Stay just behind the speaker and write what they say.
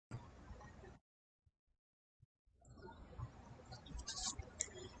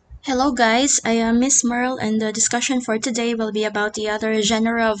Hello guys, I am Miss Merle and the discussion for today will be about the other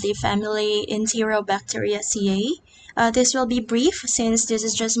genera of the family Enterobacteriaceae. This will be brief since this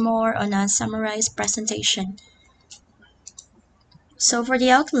is just more on a summarized presentation. So for the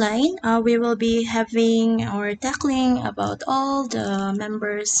outline, we will be having or tackling about all the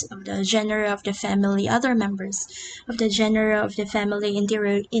members of the genera of the family, other members of the genera of the family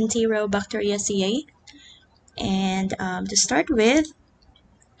Enterobacteriaceae. And to start with,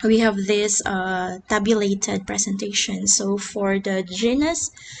 we have this tabulated presentation. So for the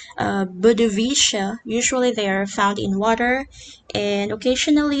genus Budovicia, usually they are found in water and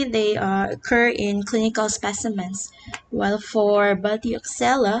occasionally they occur in clinical specimens. While for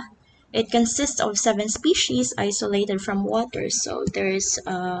Butioxella, it consists of 7 species isolated from water. So there is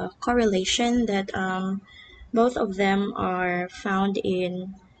a correlation that both of them are found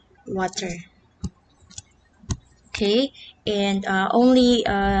in water. Okay, and only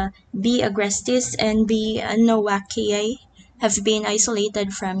B. agrestis and B. noachiae have been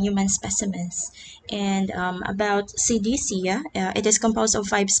isolated from human specimens. And about Cedicia, it is composed of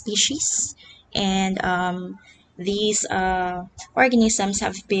 5 species, and these organisms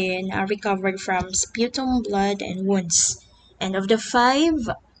have been recovered from sputum, blood, and wounds. And of the five,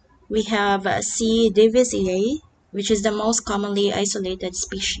 we have C. divisiae, which is the most commonly isolated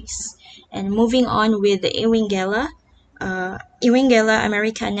species. And moving on with the Ewingella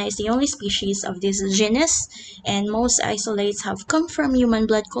americana is the only species of this genus, and most isolates have come from human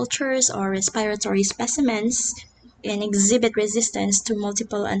blood cultures or respiratory specimens and exhibit resistance to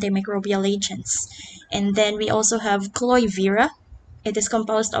multiple antimicrobial agents. And then we also have Cloivira. It is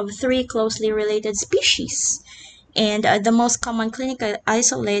composed of 3 closely related species, and the most common clinical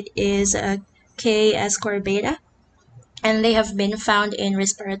isolate is K. ascorbata, and they have been found in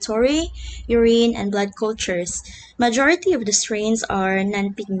respiratory, urine, and blood cultures. Majority of the strains are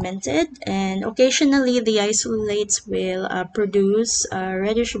non-pigmented, and occasionally the isolates will produce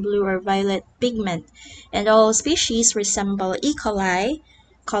reddish blue or violet pigment, and all species resemble E. coli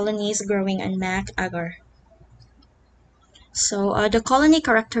colonies growing on mac agar. So the colony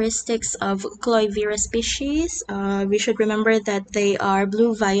characteristics of Cloivira species, we should remember that they are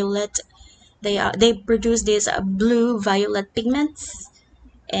blue-violet. They produce these blue-violet pigments,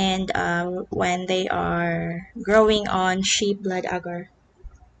 and when they are growing on sheep blood agar.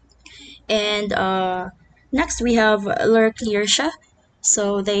 And next we have Luriclearcia.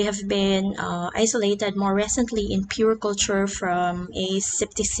 So they have been isolated more recently in pure culture from a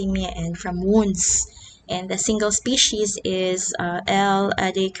septicemia and from wounds. And the single species is L.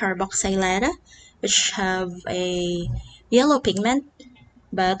 adicarboxylata, which have a yellow pigment,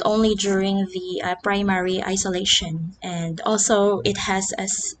 but only during the primary isolation. And also, it has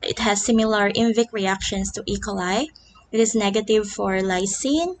similar INVIC reactions to E. coli. It is negative for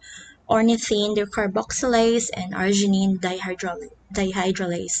lysine, ornithine decarboxylase, and arginine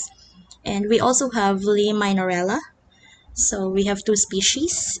dihydrolase. And we also have Lee minorella. So we have 2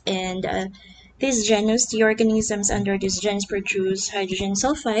 species, and this genus, the organisms under this genus produce hydrogen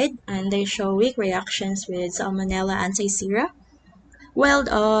sulfide, and they show weak reactions with Salmonella antisera.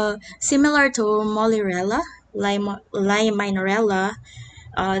 Well, similar to Mollirella, Minorella,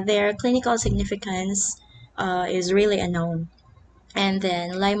 their clinical significance is really unknown. And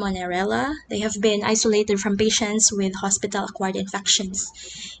then Limonarella, they have been isolated from patients with hospital-acquired infections.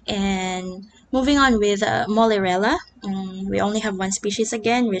 And moving on with Mollirella, we only have 1 species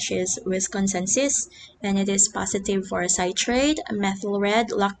again, which is Wisconsinensis, and it is positive for citrate, methyl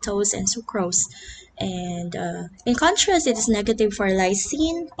red, lactose, and sucrose. And in contrast, it is negative for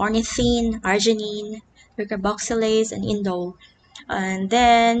lysine, ornithine, arginine, carboxylase, and indole. And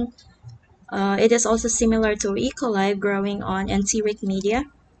then it is also similar to E. coli growing on enteric media.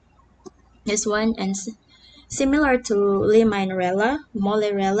 This one, and similar to Limonarella,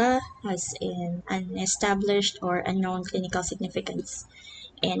 Mollirella has an unestablished or unknown clinical significance.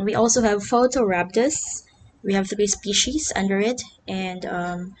 And we also have Photorhabdus. We have 3 species under it, and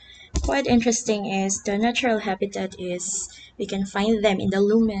quite interesting is the natural habitat is we can find them in the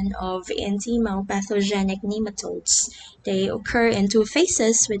lumen of entomopathogenic nematodes. They occur in 2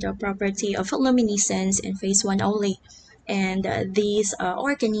 phases with the property of luminescence in phase 1 only. And these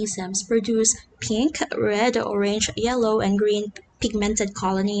organisms produce pink, red, orange, yellow, and green pigmented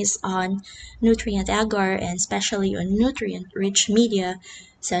colonies on nutrient agar and especially on nutrient-rich media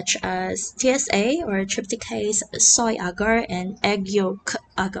such as TSA or trypticase, soy agar, and egg yolk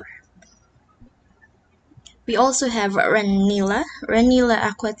agar. We also have Ranila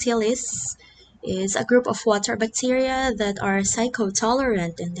aquatilis. is a group of water bacteria that are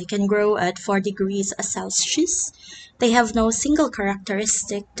psychotolerant and they can grow at 4 degrees Celsius. They have no single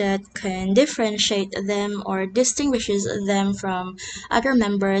characteristic that can differentiate them or distinguishes them from other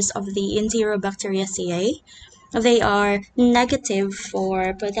members of the Enterobacteriaceae. They are negative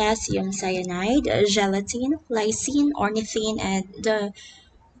for potassium cyanide, gelatin, lysine, ornithine,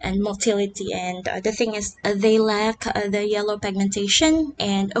 and motility. And the thing is, they lack the yellow pigmentation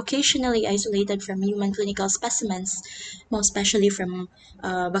and occasionally isolated from human clinical specimens, most especially from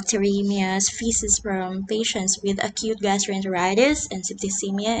bacteremias, feces from patients with acute gastroenteritis and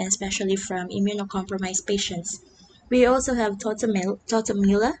septicemia, and especially from immunocompromised patients. We also have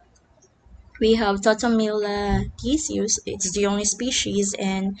Totomila. We have Totomila theseus. It's the only species,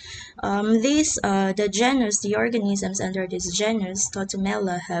 and the genus, the organisms under this genus,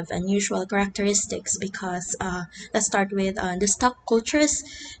 Totomela, have unusual characteristics because let's start with the stock cultures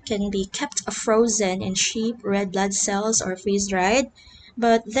can be kept frozen in sheep red blood cells or freeze dried,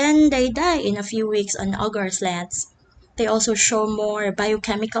 but then they die in a few weeks on agar slants. They also show more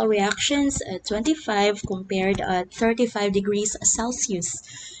biochemical reactions at 25 compared at 35 degrees Celsius,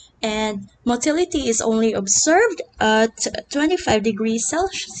 and motility is only observed at 25 degrees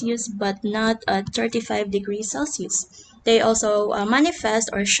Celsius but not at 35 degrees Celsius. They also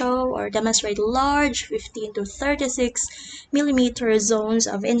manifest or show or demonstrate large 15 to 36 millimeter zones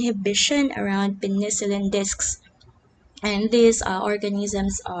of inhibition around penicillin discs. And these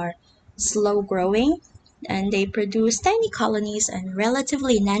organisms are slow growing and they produce tiny colonies and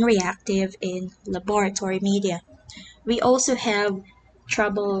relatively non-reactive in laboratory media. We also have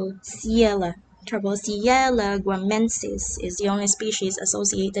Troublesiella. Troublesiella guamensis is the only species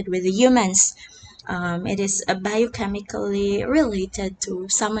associated with humans. It is biochemically related to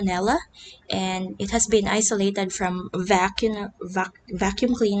Salmonella, and it has been isolated from vacuum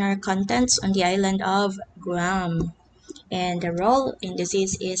cleaner contents on the island of Guam. And the role in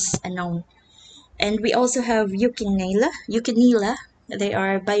disease is unknown. And we also have Euchinella. They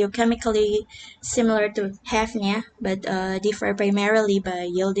are biochemically similar to Hafnia, but differ primarily by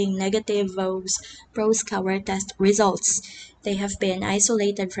yielding negative Rose-Cower test results. They have been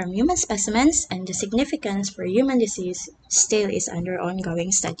isolated from human specimens, and the significance for human disease still is under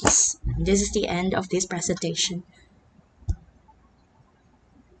ongoing studies. This is the end of this presentation.